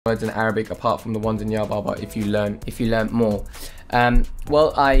words in Arabic apart from the ones in Ya Baba if you learn more.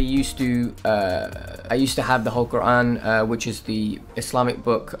 Well, I used to have the whole Quran, which is the Islamic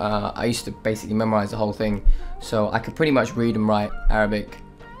book. I used to basically memorize the whole thing, so I could pretty much read and write Arabic.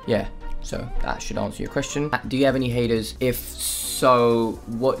 Yeah, so that should answer your question. Do you have any haters? If so,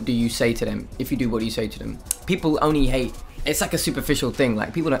 what do you say to them? If you do, what do you say to them? People only hate, it's like a superficial thing.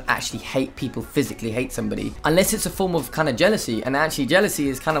 Like, people don't actually hate people, physically hate somebody, unless it's a form of kind of jealousy. And actually jealousy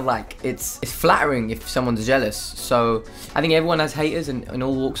is kind of like, it's flattering if someone's jealous. So I think everyone has haters in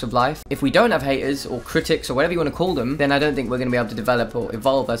all walks of life. If we don't have haters or critics or whatever you want to call them, then I don't think we're going to be able to develop or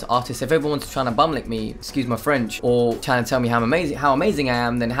evolve as artists. If everyone's trying to bum lick me, excuse my French, or trying to tell me how amazing I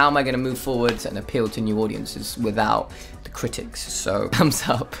am, then how am I going to move forwards and appeal to new audiences without the critics? So thumbs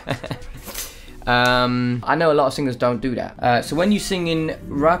up. I know a lot of singers don't do that. So when you sing in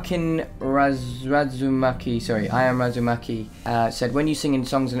Razumaki, sorry, I am Razumaki, said, when you sing in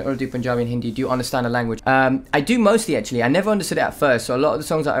songs in Urdu, Punjabi and Hindi, do you understand the language? I do mostly, actually. I never understood it at first, so a lot of the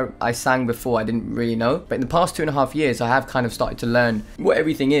songs that I sang before I didn't really know, but in the past 2.5 years I have kind of started to learn what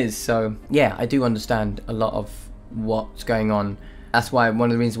everything is. So yeah, I do understand a lot of what's going on. That's why one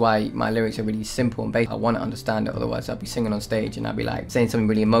of the reasons why my lyrics are really simple and basic. I want to understand it, otherwise I'd be singing on stage and I'd be like saying something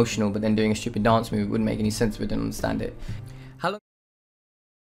really emotional but then doing a stupid dance move. It wouldn't make any sense if I didn't understand it. How long